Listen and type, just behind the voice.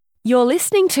You're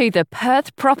listening to the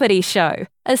Perth Property Show,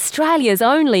 Australia's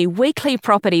only weekly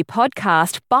property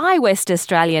podcast by West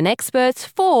Australian experts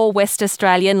for West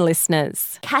Australian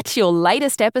listeners. Catch your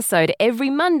latest episode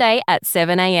every Monday at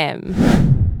 7 a.m.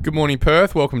 Good morning,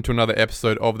 Perth. Welcome to another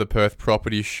episode of the Perth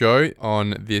Property Show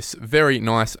on this very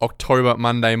nice October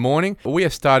Monday morning. We are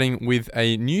starting with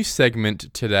a new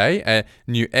segment today, a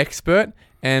new expert.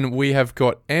 And we have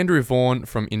got Andrew Vaughan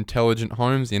from Intelligent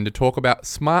Homes in to talk about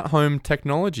smart home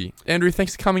technology. Andrew,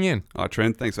 thanks for coming in. Hi,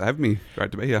 Trent. Thanks for having me.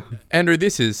 Great to be here. Andrew,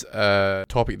 this is a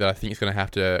topic that I think is going to have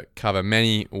to cover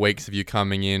many weeks of you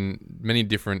coming in, many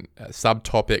different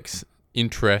subtopics,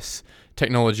 interests.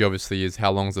 Technology, obviously, is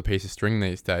how long's a piece of string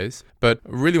these days. But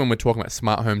really, when we're talking about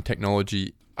smart home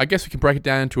technology, I guess we can break it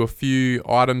down into a few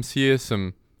items here.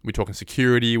 We're talking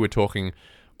security, we're talking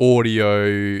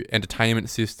audio, entertainment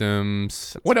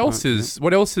systems. What else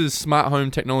is smart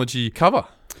home technology cover?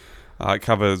 It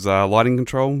covers lighting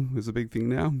control is a big thing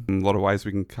now. In a lot of ways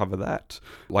we can cover that.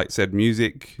 Like I said,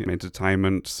 music,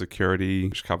 entertainment, security,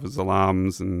 which covers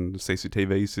alarms and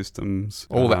CCTV systems.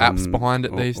 All the apps behind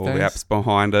it these days. All the apps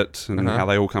behind it and how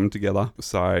they all come together.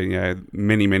 So,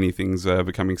 many things are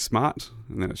becoming smart.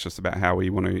 And then it's just about how we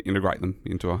want to integrate them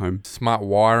into a home. Smart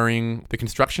wiring, the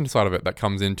construction side of it that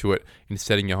comes into it in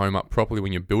setting your home up properly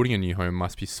when you're building a new home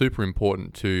must be super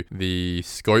important to the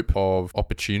scope of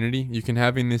opportunity you can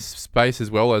have in this space as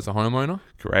well as a homeowner.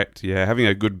 Correct, yeah. Having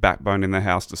a good backbone in the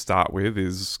house to start with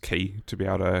is key to be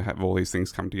able to have all these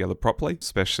things come together properly,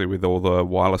 especially with all the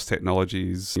wireless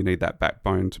technologies. You need that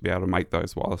backbone to be able to make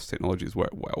those wireless technologies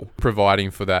work well.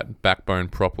 Providing for that backbone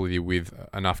properly with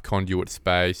enough conduit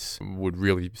space would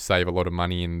really save a lot of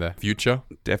money in the future.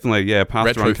 Definitely, yeah.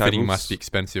 Retrofitting must be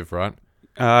expensive, right?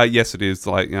 Yes, it is.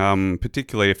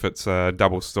 Particularly if it's a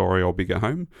double story or bigger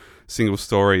home. Single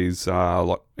story is a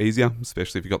lot easier,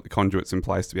 especially if you've got the conduits in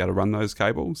place to be able to run those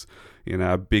cables. In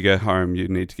a bigger home, you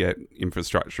need to get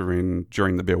infrastructure in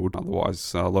during the build.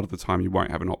 Otherwise, a lot of the time, you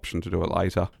won't have an option to do it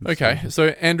later. Okay, so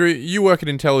Andrew, you work at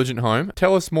Intelligent Home.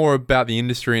 Tell us more about the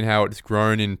industry and how it's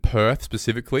grown in Perth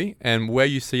specifically, and where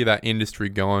you see that industry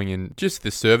going and just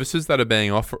the services that are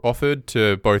being offered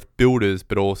to both builders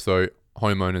but also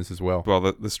homeowners as well. Well,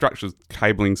 the structured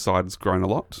cabling side has grown a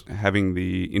lot. Having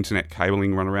the internet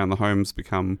cabling run around the homes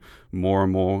become more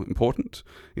and more important.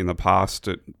 In the past,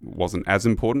 it wasn't as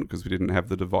important because we didn't have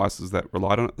the devices that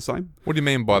relied on it the same. What do you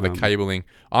mean by the cabling?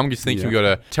 I'm just thinking we've got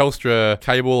a Telstra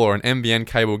cable or an NBN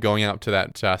cable going out to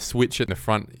that switch at the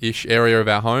front-ish area of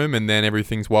our home, and then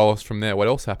everything's wireless from there. What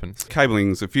else happens?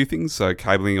 Cabling's a few things. So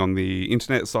cabling on the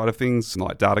internet side of things,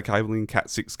 like data cabling,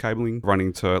 Cat6 cabling,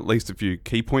 running to at least a few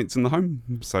key points in the home.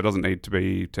 So it doesn't need to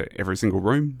be to every single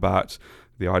room, but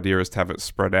the idea is to have it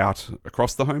spread out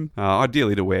across the home,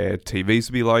 ideally to where TVs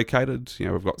will be located.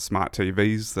 We've got smart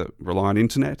TVs that rely on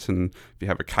internet, and if you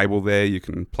have a cable there, you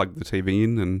can plug the TV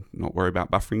in and not worry about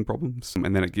buffering problems.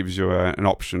 And then it gives you an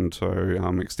option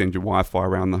to extend your Wi-Fi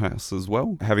around the house as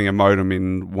well. Having a modem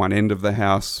in one end of the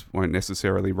house won't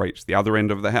necessarily reach the other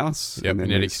end of the house. Yep, and then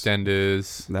net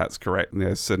extenders. That's correct. And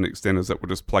there's certain extenders that will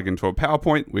just plug into a power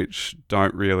point, which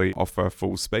don't really offer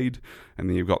full speed. And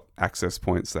then you've got access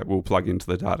points that will plug into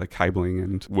the data cabling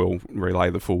and will relay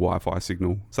the full Wi-Fi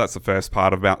signal. So that's the first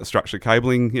part about the structured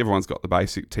cabling. Everyone's got the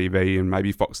basic TV and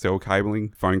maybe Foxtel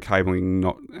cabling. Phone cabling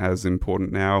not as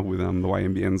important now with the way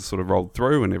NBN's sort of rolled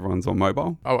through and everyone's on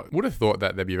mobile. I would have thought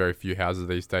that there'd be very few houses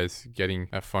these days getting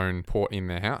a phone port in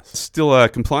their house. Still a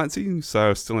compliancy,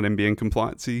 so still an NBN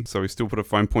compliancy. So we still put a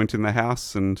phone point in the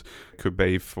house, and it could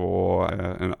be for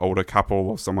an older couple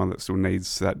or someone that still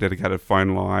needs that dedicated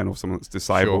phone line, or someone that's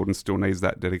disabled and still needs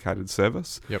that dedicated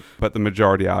service. Yep. But the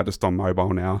majority are just on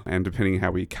mobile now, and depending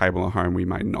how we cable a home, we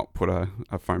may not put a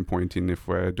phone point in if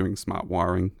we're doing smart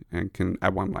wiring, and can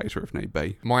add one later if need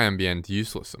be. My NBN's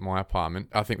useless at my apartment.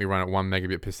 I think we run at 1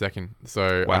 megabit per second.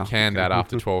 So I canned that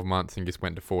after 12 months and just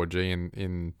went to 4G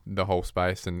in the whole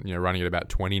space, and running at about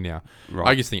 20 now. Right.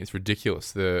 I just think it's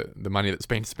ridiculous, the money that's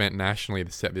been spent nationally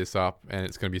to set this up, and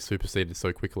it's going to be superseded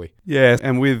so quickly. Yeah,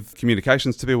 and with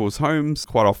communications to people's homes,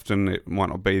 quite often it might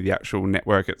not be the actual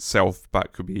network itself,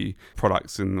 but could be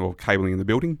products or cabling in the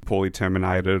building poorly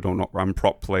terminated or not run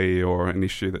properly, or an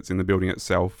issue that's in the building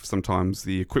itself. Sometimes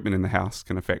the equipment in the house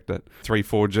can affect it. 3,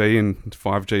 4G and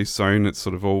 5G soon, it's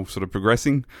all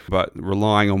progressing, but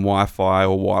relying on Wi-Fi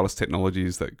or wireless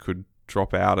technologies that could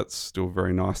drop out, it's still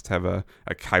very nice to have a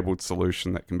cabled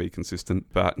solution that can be consistent,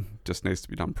 but just needs to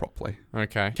be done properly.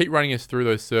 Okay. Keep running us through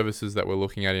those services that we're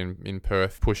looking at in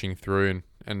Perth, pushing through, and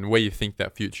and where you think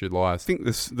that future lies? I think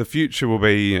the future will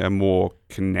be a more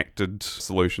connected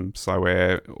solution, so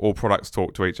where all products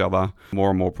talk to each other. More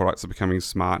and more products are becoming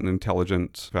smart and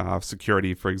intelligent.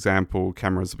 Security, for example,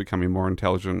 cameras are becoming more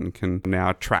intelligent and can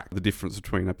now track the difference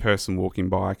between a person walking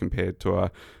by compared to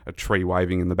a tree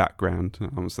waving in the background.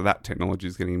 So that technology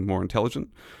is getting more intelligent.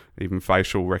 Even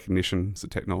facial recognition is a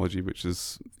technology which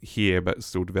is here but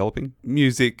still developing.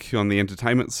 Music on the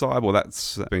entertainment side, well,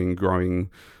 that's been growing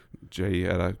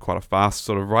at quite a fast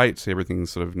sort of rate. Everything's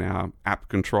sort of now app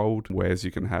controlled, whereas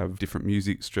you can have different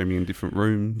music streaming in different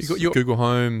rooms. You've got your Google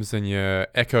Homes and your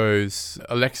Echoes,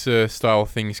 Alexa style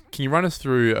things. Can you run us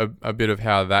through a bit of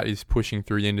how that is pushing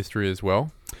through the industry as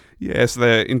well? Yeah, so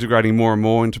they're integrating more and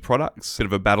more into products. Bit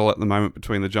of a battle at the moment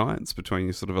between the giants, between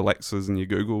your sort of Alexas and your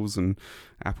Googles, and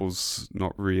Apple's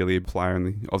not really a player in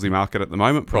the Aussie market at the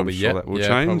moment. Probably, sure that will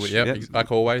change. Probably.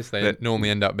 Like always, they normally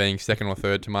end up being second or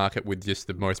third to market with just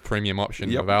the most premium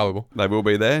option available. They will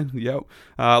be there, yep.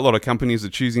 A lot of companies are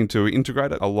choosing to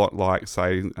integrate it. A lot like,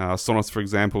 say, Sonos, for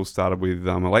example, started with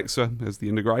Alexa as the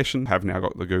integration, have now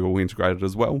got the Google integrated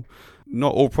as well.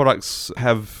 Not all products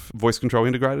have voice control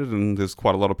integrated, and there's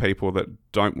quite a lot of people that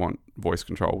don't want voice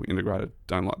control integrated,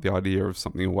 don't like the idea of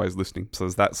something always listening. So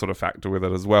there's that sort of factor with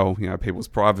it as well, people's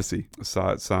privacy. So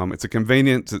it's a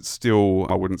convenience. It's still,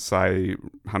 I wouldn't say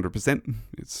 100%.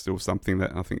 It's still something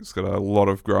that I think it's got a lot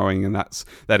of growing, and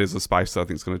that is a space that I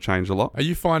think is going to change a lot. Are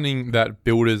you finding that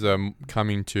builders are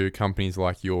coming to companies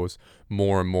like yours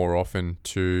more and more often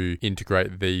to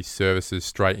integrate these services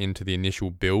straight into the initial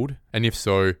build? And if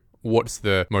so, what's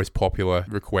the most popular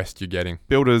request you're getting?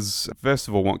 Builders, first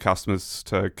of all, want customers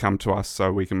to come to us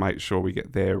so we can make sure we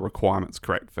get their requirements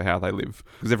correct for how they live,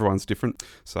 because everyone's different.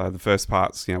 So the first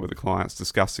part's, with the clients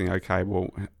discussing, okay, well,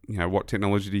 what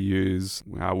technology do you use?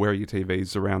 Where are your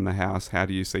TVs around the house? How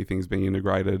do you see things being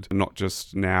integrated? Not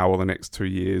just now or the next 2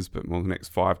 years, but more the next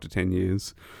 5 to 10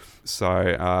 years.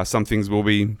 So some things will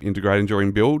be integrated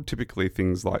during build, typically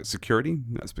things like security.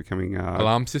 That's becoming...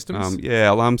 alarm systems?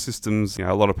 Alarm systems.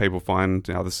 A lot of people find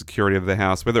the security of the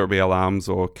house, whether it be alarms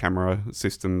or camera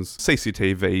systems,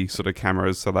 CCTV sort of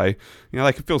cameras, so they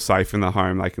can feel safe in the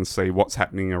home. They can see what's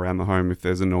happening around the home if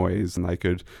there's a noise, and they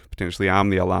could potentially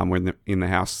arm the alarm when they're in the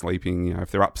house sleeping.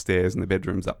 If they're upstairs and the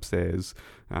bedroom's upstairs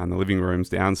and the living room's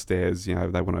downstairs,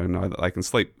 they want to know that they can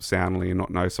sleep soundly and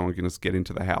not know someone can just get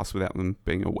into the house without them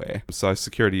being aware. So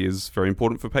security is very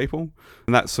important for people.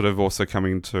 And that's sort of also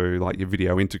coming to like your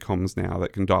video intercoms now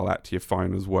that can dial out to your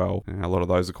phone as well. And a lot of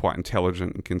those are quite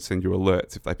intelligent and can send you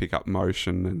alerts if they pick up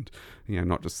motion, and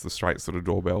not just the straight sort of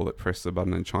doorbell that presses a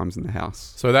button and chimes in the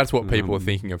house. So that's what people are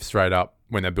thinking of straight up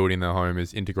when they're building their home,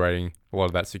 is integrating a lot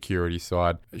of that security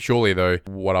side. Surely, though,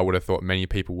 what I would have thought many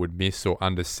people would miss or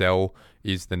undersell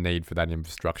is the need for that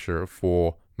infrastructure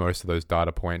for most of those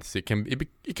data points. It can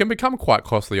become quite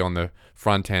costly on the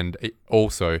front end.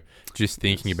 Also, just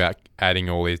thinking about adding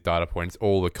all these data points,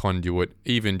 all the conduit,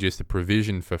 even just the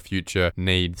provision for future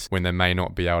needs when they may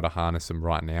not be able to harness them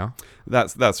right now.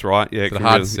 That's right. Yeah, it's a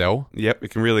hard sell. Yep, it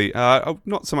can really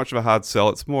not so much of a hard sell.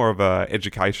 It's more of a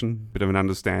education, bit of an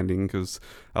understanding, because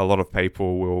a lot of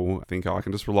people will think, I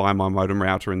can just rely on my modem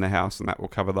router in the house and that will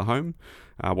cover the home.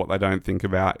 What they don't think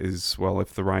about is, well,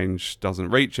 if the range doesn't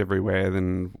reach everywhere,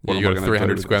 then what am I going to do? You've got a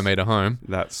 300 square metre home.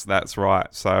 That's right.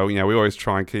 So, we always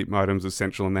try and keep modems as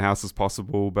central in the house as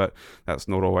possible, but that's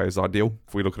not always ideal.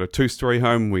 If we look at a 2-story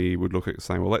home, we would look at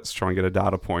saying, well, let's try and get a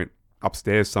data point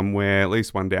upstairs somewhere, at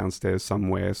least one downstairs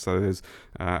somewhere, so there's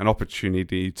an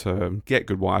opportunity to get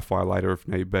good Wi-Fi later if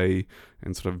need be,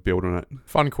 and sort of build on it.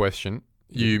 Fun question.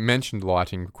 You mentioned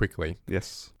lighting quickly.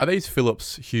 Yes. Are these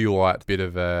Philips Hue Light bit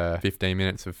of a 15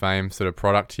 minutes of fame sort of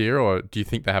product here, or do you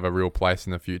think they have a real place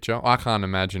in the future? I can't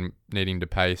imagine needing to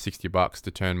pay $60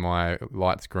 to turn my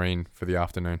lights green for the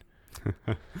afternoon.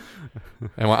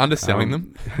 Am I underselling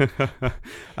them?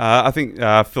 I think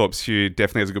Philips Hue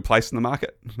definitely has a good place in the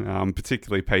market,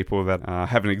 particularly people that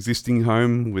have an existing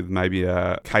home with maybe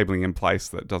a cabling in place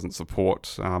that doesn't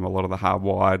support a lot of the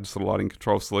hardwired sort of lighting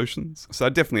control solutions. So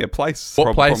definitely a place.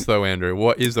 What place though, Andrew?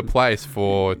 What is the place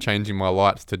for changing my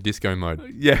lights to disco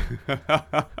mode? Yeah.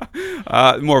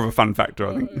 More of a fun factor,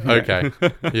 I think. Okay.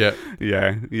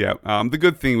 Yeah. Yeah. The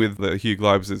good thing with the Hue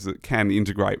Globes is it can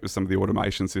integrate with some of the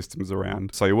automation systems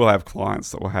around. So you will have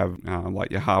clients that will have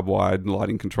like your hardwired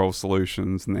lighting control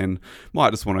solutions, and then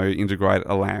might just want to integrate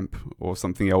a lamp or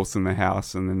something else in the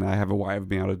house, and then they have a way of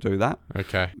being able to do that.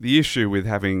 Okay. The issue with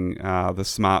having the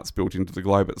smarts built into the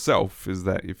globe itself is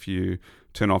that if you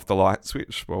turn off the light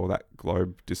switch, well, that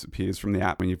globe disappears from the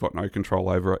app and you've got no control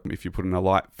over it. If you put in a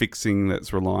light fixing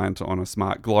that's reliant on a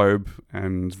smart globe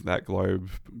and that globe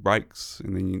breaks,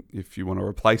 and then if you want to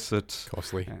replace it,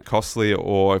 costly,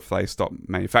 or if they stop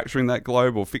manufacturing that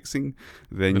globe or fixing,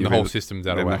 then the whole system's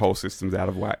out of whack. The whole system's out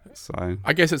of whack. So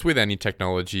I guess it's with any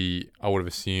technology, I would have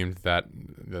assumed that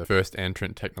the first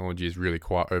entrant technology is really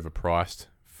quite overpriced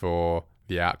for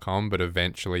the outcome, but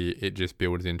eventually it just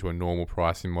builds into a normal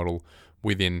pricing model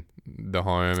within the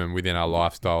home and within our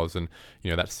lifestyles, and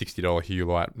that $60 Hue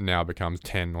light now becomes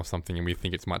 $10 or something, and we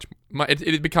think it's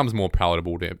it becomes more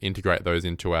palatable to integrate those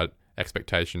into our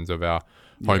expectations of our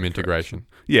home integration.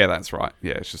 Correct. Yeah, that's right.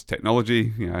 Yeah, it's just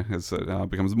technology. As it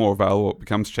becomes more available, it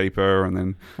becomes cheaper, and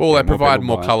then they provide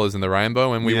more colours in the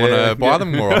rainbow, and we want to buy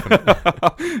them more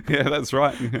often. Yeah, that's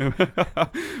right.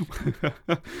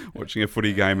 Watching a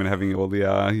footy game and having all the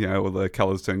all the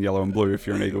colours turn yellow and blue if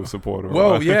you're an Eagles supporter.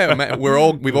 Well, yeah,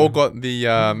 we've all got the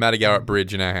Matty Garrett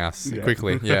Bridge in our house. Yeah.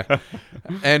 Quickly, yeah.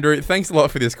 Andrew, thanks a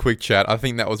lot for this quick chat. I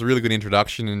think that was a really good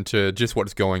introduction into just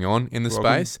what's going on in the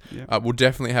space. Yeah. We'll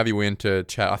definitely have you in to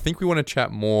chat. I think we want to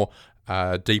chat more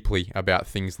deeply about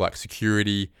things like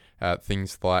security,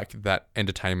 things like that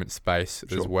entertainment space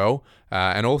as well,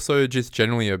 and also just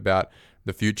generally about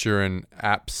the future and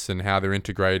apps and how they're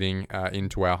integrating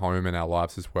into our home and our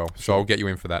lives as well. So I'll get you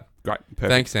in for that. Great. Perfect.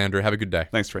 Thanks, Andrew. Have a good day.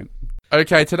 Thanks, Trent.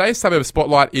 Okay, today's Suburb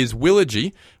Spotlight is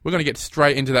Willagee. We're going to get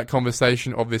straight into that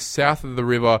conversation of this south of the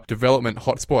river development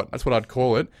hotspot. That's what I'd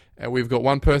call it. And we've got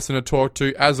one person to talk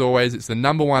to. As always, it's the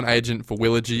number one agent for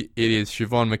Willagee. It is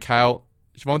Siobhan Micale.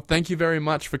 Siobhan, thank you very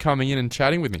much for coming in and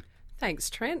chatting with me. Thanks,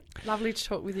 Trent. Lovely to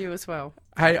talk with you as well.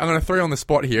 Hey, I'm going to throw you on the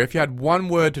spot here. If you had one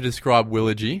word to describe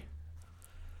Willagee,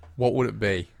 what would it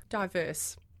be?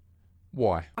 Diverse.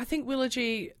 Why? I think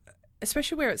Willagee,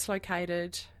 especially where it's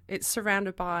located, it's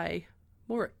surrounded by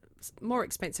more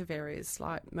expensive areas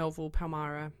like Melville,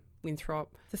 Palmyra,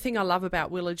 Winthrop. The thing I love about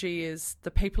Willagee is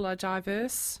the people are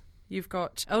diverse. You've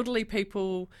got elderly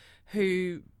people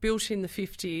who built in the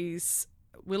 50s.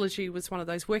 Willagee was one of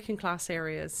those working class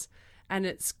areas, and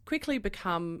it's quickly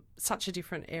become such a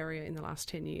different area in the last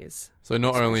 10 years. So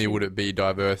not only would it be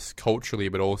diverse culturally,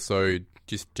 but also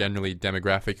just generally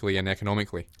demographically and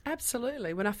economically.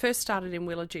 Absolutely. When I first started in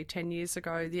Willagee 10 years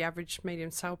ago, the average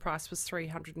median sale price was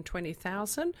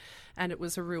 $320,000, and it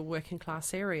was a real working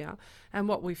class area. And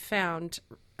what we've found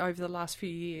over the last few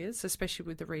years, especially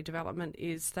with the redevelopment,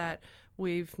 is that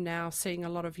we've now seeing a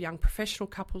lot of young professional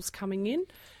couples coming in,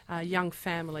 young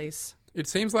families. It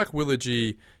seems like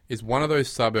Willagee is one of those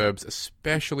suburbs,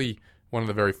 especially one of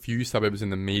the very few suburbs in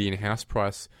the median house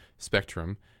price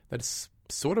spectrum, that's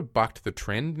sort of bucked the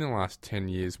trend in the last 10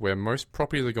 years, where most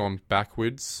properties are going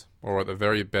backwards, or at the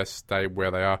very best stay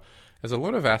where they are. There's a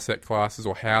lot of asset classes,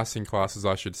 or housing classes,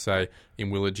 I should say,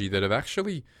 in Willagee that have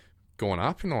actually gone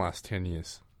up in the last 10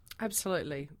 years.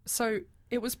 Absolutely. So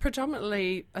it was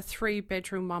predominantly a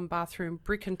 3-bedroom, 1-bathroom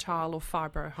brick and tile or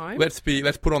fibro home. Let's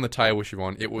put on the table,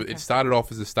 Siobhan. It started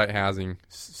off as a state housing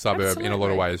suburb. Absolutely. In a lot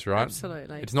of ways, right?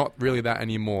 Absolutely. It's not really that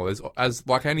anymore. There's, as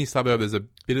like any suburb, there's a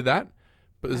bit of that.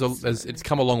 But it's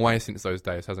come a long way since those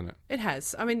days, hasn't it? It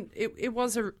has. I mean, it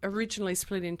was originally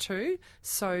split in two.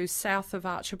 So south of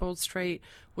Archibald Street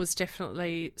was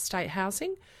definitely state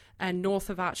housing, and north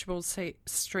of Archibald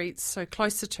Street, so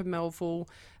closer to Melville,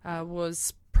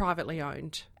 was privately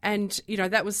owned. And,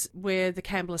 that was where the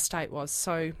Campbell estate was.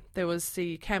 So there was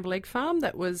the Campbell Egg Farm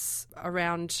that was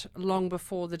around long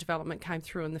before the development came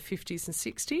through in the 50s and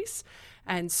 60s.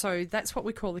 And so that's what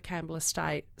we call the Campbell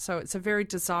estate. So it's a very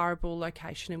desirable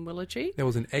location in Willagee. There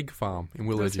was an egg farm in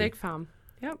Willagee. There was an egg farm,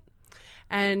 yep.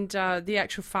 And the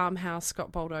actual farmhouse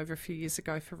got bowled over a few years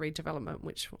ago for redevelopment,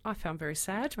 which I found very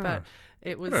sad, but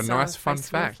it was what a nice fun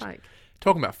fact.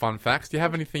 Talking about fun facts, do you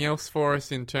have anything else for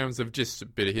us in terms of just a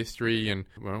bit of history and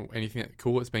anything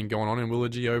cool that's been going on in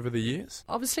Willagee over the years?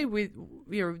 Obviously, with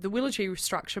the Willagee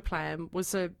structure plan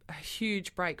was a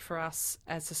huge break for us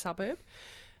as a suburb.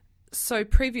 So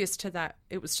previous to that,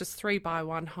 it was just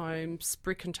 3-by-1 homes,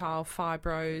 brick and tile,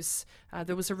 fibros.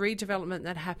 There was a redevelopment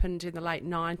that happened in the late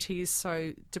 90s.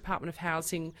 So Department of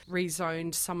Housing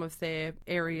rezoned some of their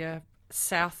area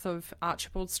south of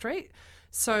Archibald Street.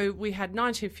 So we had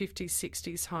 1950s,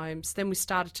 60s homes. Then we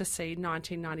started to see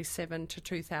 1997 to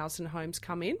 2000 homes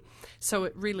come in. So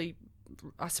it really,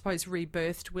 I suppose,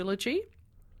 rebirthed Willagee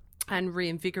and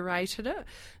reinvigorated it.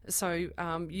 So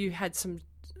you had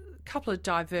couple of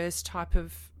diverse type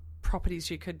of properties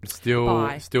you could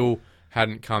buy. Still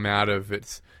hadn't come out of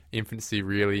its infancy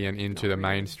really and into the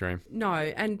mainstream. No,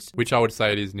 and which I would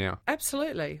say it is now.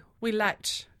 Absolutely. We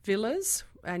lacked villas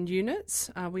and units.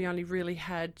 We only really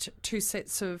had 2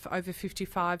 sets of over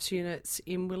 55s units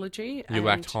in Willagee. You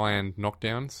lacked high-end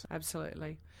knockdowns?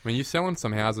 Absolutely. I mean, you're selling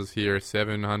some houses here at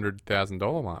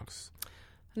 $700,000 marks.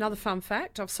 Another fun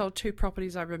fact, I've sold 2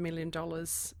 properties over $1 million in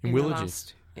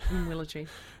Willagee. In Willagee.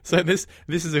 So this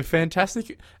is a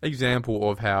fantastic example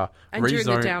of how and during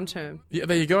the downturn. Yeah,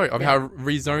 there you go. Of how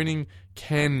rezoning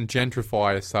can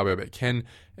gentrify a suburb.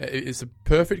 It's a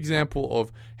perfect example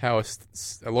of how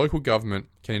a local government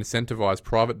can incentivise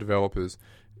private developers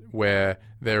where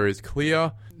there is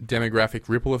clear demographic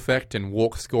ripple effect and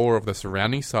walk score of the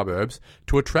surrounding suburbs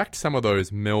to attract some of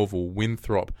those Melville,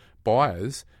 Winthrop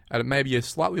buyers at maybe a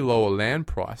slightly lower land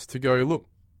price to go, look,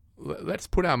 let's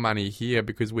put our money here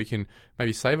because we can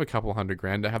maybe save a couple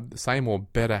 $100,000 to have the same or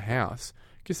better house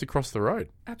just across the road.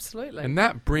 Absolutely. And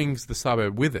that brings the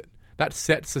suburb with it. That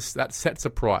sets a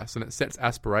price, and it sets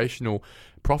aspirational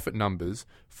profit numbers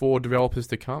for developers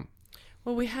to come.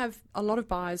 Well, we have a lot of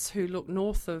buyers who look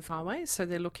north of Highway, so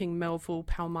they're looking Melville,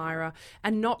 Palmyra,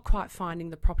 and not quite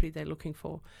finding the property they're looking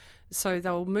for. So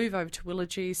they'll move over to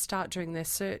Willagee, start doing their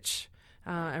search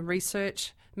and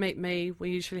research, meet me. We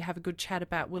usually have a good chat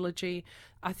about Willagee.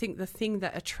 I think the thing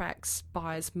that attracts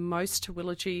buyers most to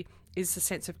Willagee is the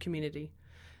sense of community.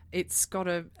 It's got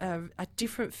a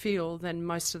different feel than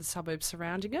most of the suburbs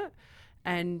surrounding it,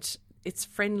 and it's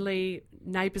friendly.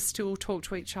 Neighbours still talk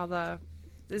to each other.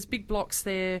 There's big blocks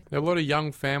there. There are a lot of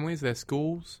young families. There's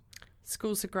schools.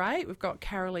 Schools are great. We've got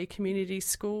Carolee Community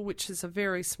School, which is a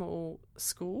very small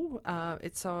school.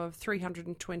 It's of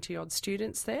 320 odd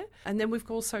students there. And then we've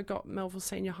also got Melville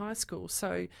Senior High School.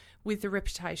 So with the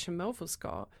reputation Melville's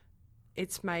got,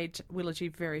 it's made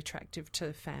Willagee very attractive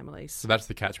to families. So that's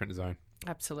the catchment zone.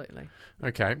 Absolutely.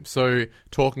 Okay, so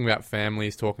talking about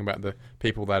families, talking about the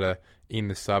people that are in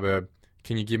the suburb,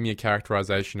 can you give me a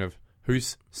characterisation of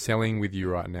who's selling with you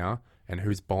right now and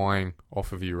who's buying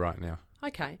off of you right now?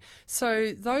 Okay,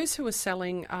 so those who are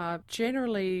selling are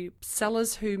generally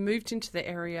sellers who moved into the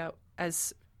area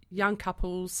as young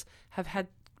couples, have had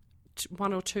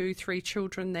 1 or 2, 3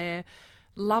 children there,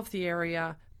 love the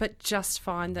area, but just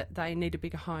find that they need a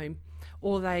bigger home.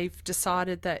 Or they've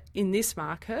decided that in this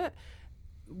market,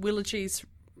 Willagee's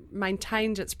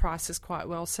maintained its prices quite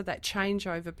well, so that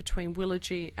changeover between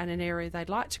Willagee and an area they'd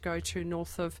like to go to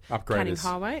north of Canning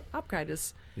Highway,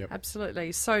 upgraders, yep.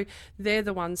 Absolutely. So they're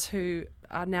the ones who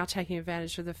are now taking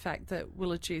advantage of the fact that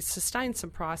Willagee's sustained some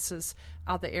prices,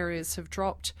 other areas have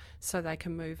dropped, so they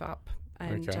can move up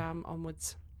and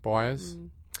onwards. Buyers?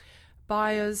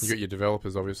 Buyers. You got your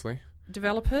developers, obviously.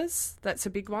 Developers, that's a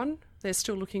big one. They're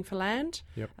still looking for land.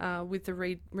 Yep. With the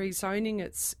rezoning,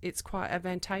 it's quite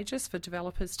advantageous for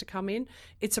developers to come in.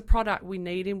 It's a product we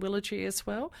need in Willagee as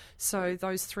well. So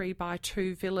those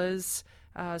 3x2 villas,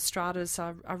 stratas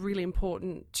are really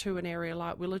important to an area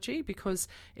like Willagee because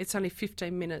it's only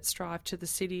 15 minutes drive to the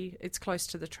city. It's close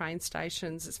to the train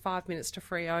stations. It's 5 minutes to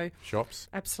Freo. Shops.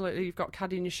 Absolutely. You've got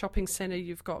Cardinia Shopping Centre.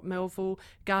 You've got Melville.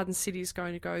 Garden City is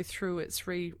going to go through its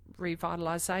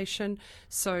revitalisation.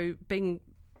 So being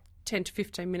 10 to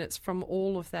 15 minutes from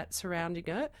all of that surrounding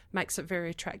it makes it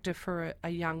very attractive for a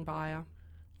young buyer.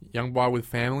 Young buyer with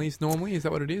families normally, is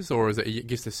that what it is? Or is it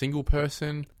just a single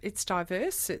person? It's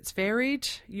diverse, it's varied.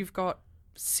 You've got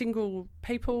single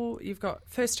people, you've got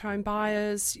first home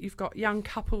buyers, you've got young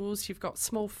couples, you've got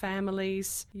small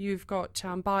families, you've got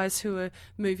buyers who are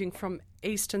moving from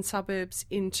eastern suburbs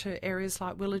into areas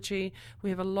like Willagee. We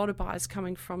have a lot of buyers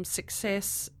coming from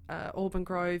Success, Auburn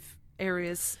Grove,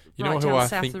 areas. You know who I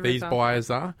think these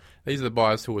buyers are? These are the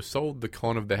buyers who were sold the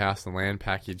con of the house and land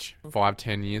package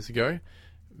 5-10 years ago,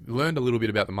 learned a little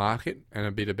bit about the market and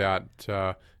a bit about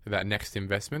that next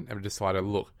investment, and decided,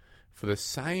 look, for the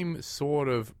same sort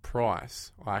of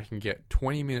price, I can get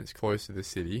 20 minutes closer to the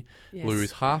city,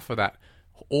 lose half of that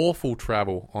awful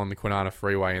travel on the Kwinana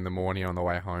Freeway in the morning on the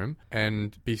way home,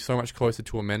 and be so much closer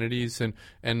to amenities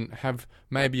and have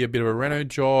maybe a bit of a reno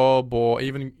job, or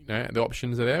even the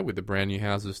options are there with the brand new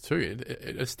houses too.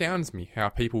 It astounds me how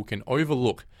people can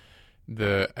overlook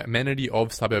the amenity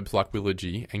of suburbs like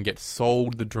Willagee and get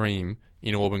sold the dream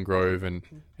in Auburn Grove and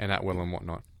Atwell and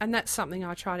whatnot. And that's something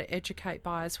I try to educate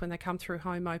buyers when they come through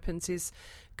home opens is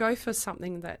go for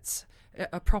something that's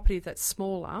a property that's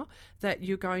smaller, that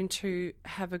you're going to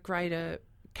have a greater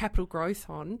capital growth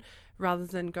on, rather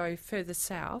than go further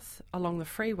south along the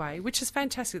freeway, which is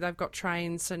fantastic. They've got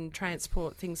trains and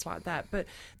transport, things like that. But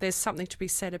there's something to be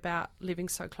said about living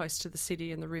so close to the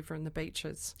city and the river and the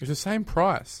beaches. It's the same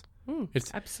price.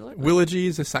 It's absolutely. Willagee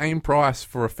is the same price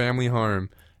for a family home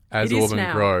as It is Auburn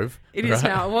now. Grove. It is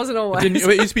now. It wasn't always. It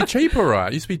used to be cheaper,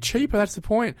 right? It used to be cheaper. That's the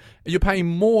point. You're paying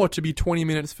more to be 20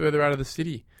 minutes further out of the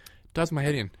city. Does my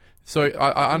head in. So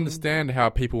I understand how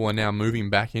people are now moving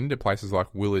back into places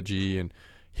like Willagee and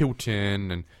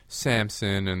Hilton and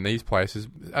Samson and these places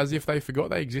as if they forgot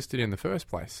they existed in the first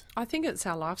place. I think it's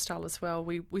our lifestyle as well.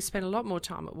 We spend a lot more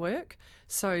time at work,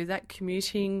 so that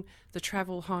commuting, the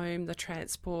travel home, the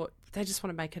transport, they just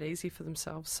want to make it easy for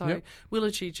themselves. So Yep.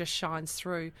 Willagee just shines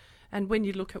through. And when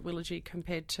you look at Willagee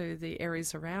compared to the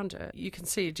areas around it, you can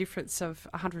see a difference of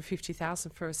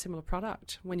 $150,000 for a similar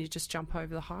product when you just jump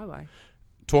over the highway.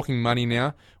 Talking money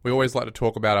now, we always like to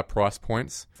talk about our price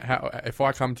points. If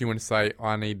I come to you and say,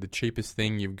 I need the cheapest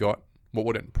thing you've got, what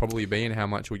would it probably be and how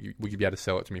much would you be able to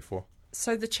sell it to me for?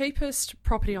 So the cheapest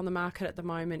property on the market at the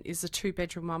moment is a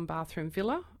 2-bedroom, 1-bathroom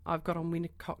villa I've got on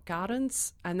Winnicott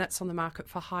Gardens, and that's on the market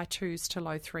for high 2s to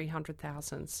low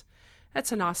 300,000s.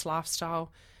 That's a nice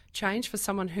lifestyle change for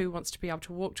someone who wants to be able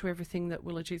to walk to everything that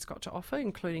Willagee's got to offer,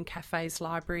 including cafes,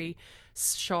 library,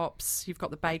 shops. You've got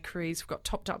the bakeries. We've got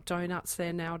topped up donuts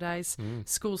there nowadays.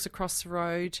 Schools across the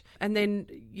road. And then,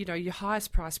 your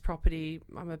highest priced property,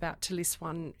 I'm about to list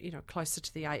one, closer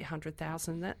to the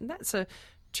 800,000. That's a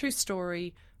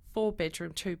 2-story,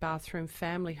 4-bedroom, 2-bathroom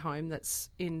family home that's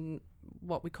in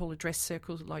what we call a dress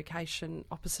circle location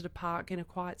opposite a park in a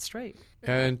quiet street.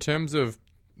 And in terms of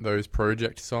those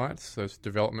project sites, those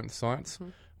development sites,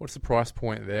 what's the price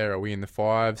point there? Are we in the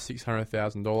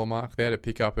 $500,000-$600,000 mark there to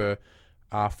pick up a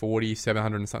R40,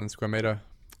 700 and something square metre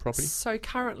property? So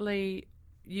currently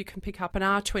you can pick up an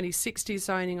R2060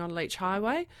 zoning on Leach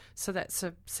Highway. So that's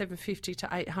a 750 to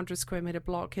 800 square metre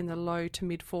block in the low to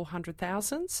mid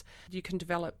 400,000s. You can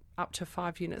develop up to a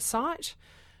 5-unit site.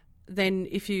 Then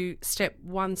if you step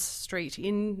one street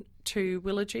into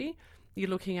Willagee, you're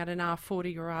looking at an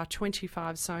R40 or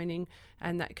R25 zoning,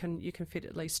 and you can fit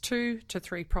at least 2 to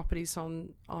 3 properties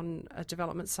on a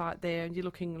development site there, and you're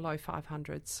looking low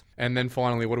 500s. And then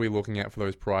finally, what are we looking at for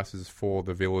those prices for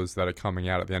the villas that are coming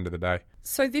out at the end of the day?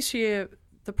 So this year,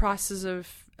 the prices have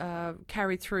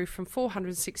carried through from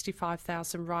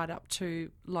 $465,000 right up to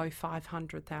low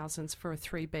 $500,000 for a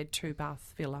 3-bed,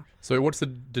 2-bath villa. So what's the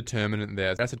determinant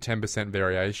there? That's a 10%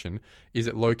 variation. Is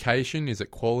it location? Is it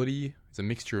quality? Is it a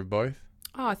mixture of both?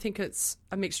 Oh, I think it's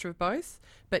a mixture of both,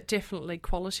 but definitely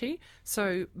quality.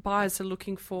 So buyers are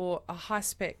looking for a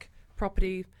high-spec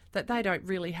property that they don't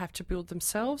really have to build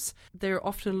themselves. They're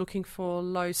often looking for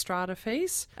low strata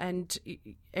fees and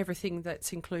everything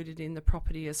that's included in the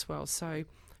property as well. So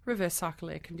reverse cycle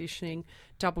air conditioning,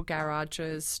 double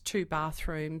garages, 2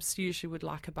 bathrooms, usually would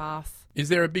like a bath. Is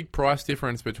there a big price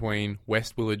difference between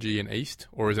West Willagee and East,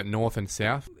 or is it North and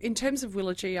South? In terms of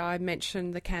Willagee, I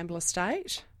mentioned the Campbell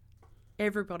Estate.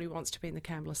 Everybody wants to be in the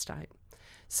Campbell Estate.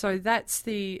 So that's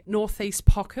the northeast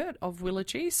pocket of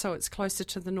Willagee, so it's closer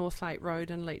to the North Lake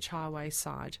Road and Leach Highway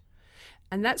side.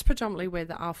 And that's predominantly where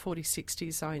the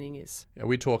R4060 zoning is. Are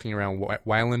we talking around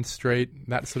Wayland Street,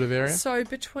 that sort of area? So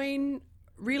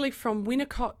really from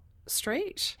Winnicott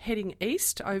Street, heading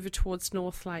east over towards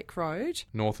North Lake Road.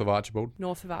 North of Archibald?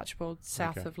 North of Archibald,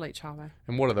 south Okay. of Leach Highway.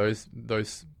 And what are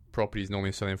those properties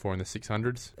normally selling for in the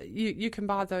 600s? You can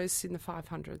buy those in the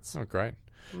 500s. Oh, great.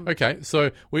 Okay, so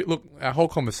our whole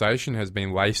conversation has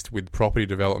been laced with property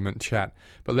development chat,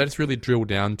 but let's really drill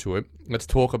down to it. Let's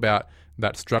talk about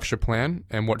that structure plan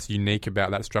and what's unique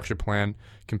about that structure plan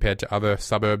compared to other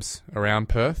suburbs around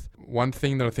Perth. One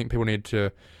thing that I think people need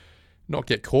to not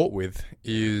get caught with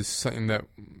is something that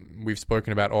we've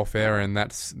spoken about off air, and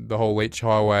that's the whole Leach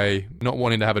Highway, not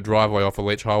wanting to have a driveway off a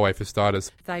Leach Highway for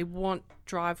starters. They want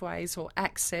driveways or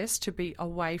access to be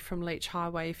away from Leach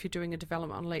Highway if you're doing a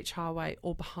development on Leach Highway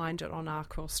or behind it on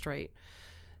Arkwell Street.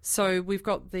 So we've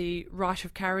got the right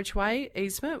of carriageway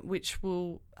easement, which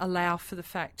will allow for the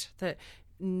fact that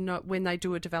when they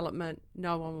do a development,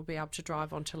 no one will be able to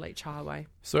drive onto Leach Highway.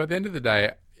 So at the end of the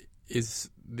day, is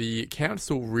the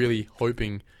council really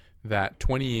hoping that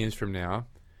 20 years from now,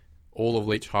 all of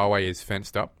Leach Highway is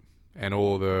fenced up and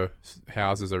all the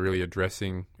houses are really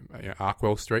addressing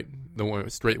Arkwell Street, the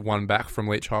street one back from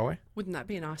Leach Highway? Wouldn't that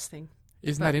be a nice thing?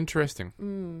 Isn't that interesting?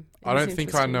 I don't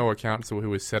think I know a council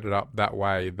who has set it up that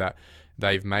way, that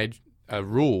they've made a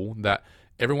rule that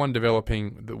everyone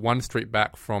developing the one street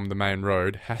back from the main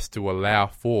road has to allow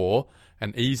for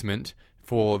an easement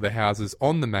for the houses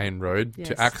on the main road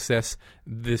to access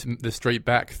the street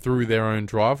back through their own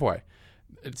driveway.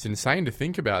 It's insane to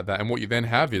think about that. And what you then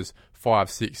have is 5,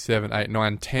 6, 7, 8,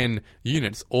 9, 10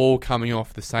 units all coming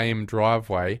off the same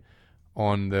driveway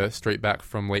on the street back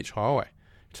from Leach Highway.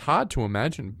 It's hard to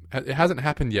imagine. It hasn't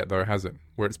happened yet, though, has it?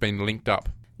 Where it's been linked up.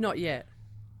 Not yet.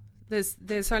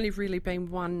 There's only really been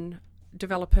one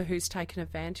developer who's taken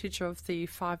advantage of the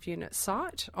 5-unit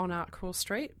site on Artcrawl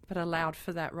Street, but allowed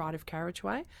for that right of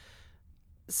carriageway.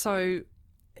 So,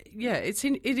 yeah, it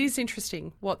is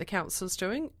interesting what the council's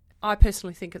doing. I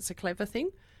personally think it's a clever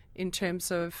thing in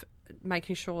terms of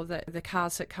making sure that the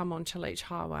cars that come onto Leach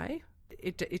Highway,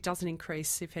 it doesn't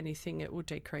increase. If anything, it will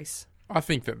decrease. I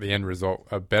think that the end result,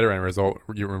 a better end result,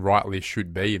 you rightly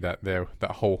should be that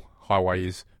that whole highway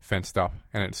is fenced up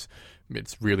and it's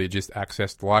really just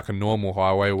accessed like a normal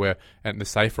highway, where, and the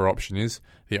safer option is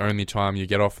the only time you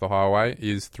get off the highway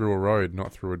is through a road,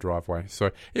 not through a driveway.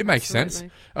 So it makes sense.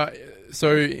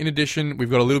 So in addition, we've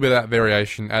got a little bit of that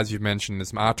variation, as you've mentioned. There's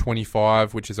some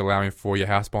R25, which is allowing for your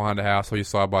house behind a house or your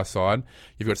side by side.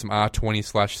 You've got some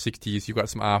R20/60s. You've got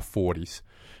some R40s.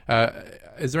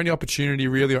 Is there any opportunity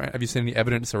really, or have you seen any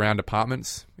evidence around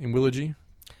apartments in Willagee?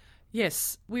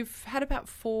 Yes, we've had about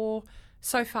four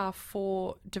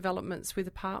developments with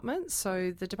apartments.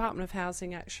 So the Department of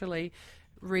Housing actually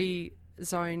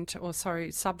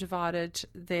subdivided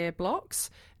their blocks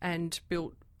and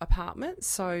built apartments.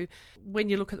 So when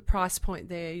you look at the price point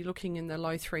there, you're looking in the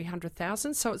low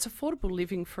 300,000. So it's affordable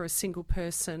living for a single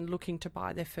person looking to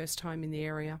buy their first home in the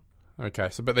area. Okay,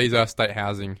 but these are state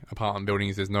housing apartment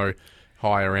buildings. There's no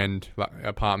higher end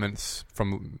apartments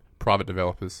from private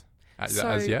developers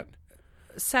as yet?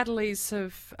 Saddleys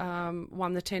have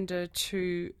won the tender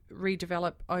to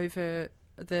redevelop over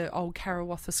the old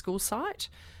Karawatha school site.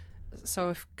 So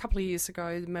a couple of years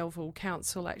ago, the Melville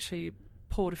Council actually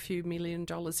poured a few $1 million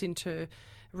into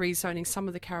rezoning some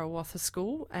of the Karawatha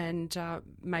school and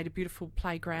made a beautiful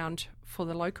playground for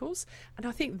the locals. And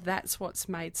I think that's what's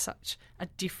made such a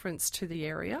difference to the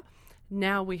area.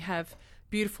 Now we have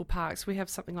beautiful parks. We have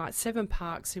something like 7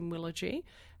 parks in Willagee.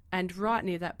 And right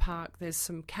near that park, there's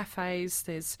some cafes.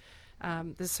 There's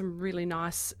some really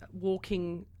nice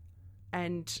walking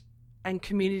and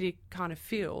community kind of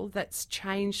feel that's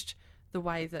changed the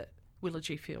way that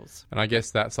Willagee feels. And I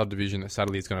guess that subdivision that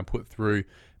Saddley is going to put through,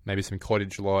 maybe some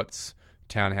cottage lots,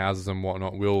 townhouses and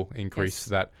whatnot, will increase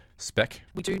that spec.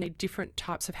 We do need different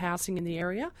types of housing in the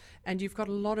area, and you've got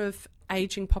a lot of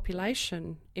ageing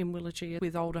population in Willagee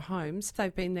with older homes.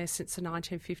 They've been there since the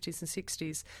 1950s and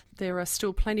 60s. There are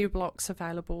still plenty of blocks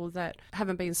available that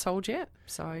haven't been sold yet.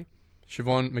 So,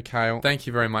 Siobhan Micale, thank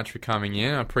you very much for coming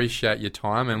in. I appreciate your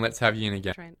time, and let's have you in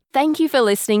again. Thank you for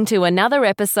listening to another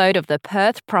episode of the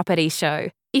Perth Property Show.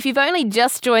 If you've only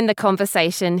just joined the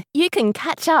conversation, you can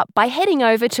catch up by heading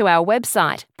over to our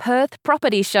website,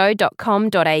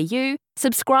 perthpropertyshow.com.au,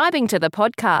 subscribing to the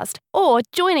podcast, or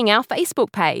joining our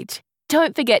Facebook page.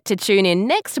 Don't forget to tune in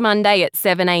next Monday at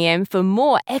 7 a.m. for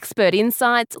more expert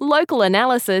insights, local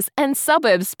analysis, and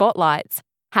suburb spotlights.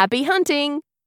 Happy hunting!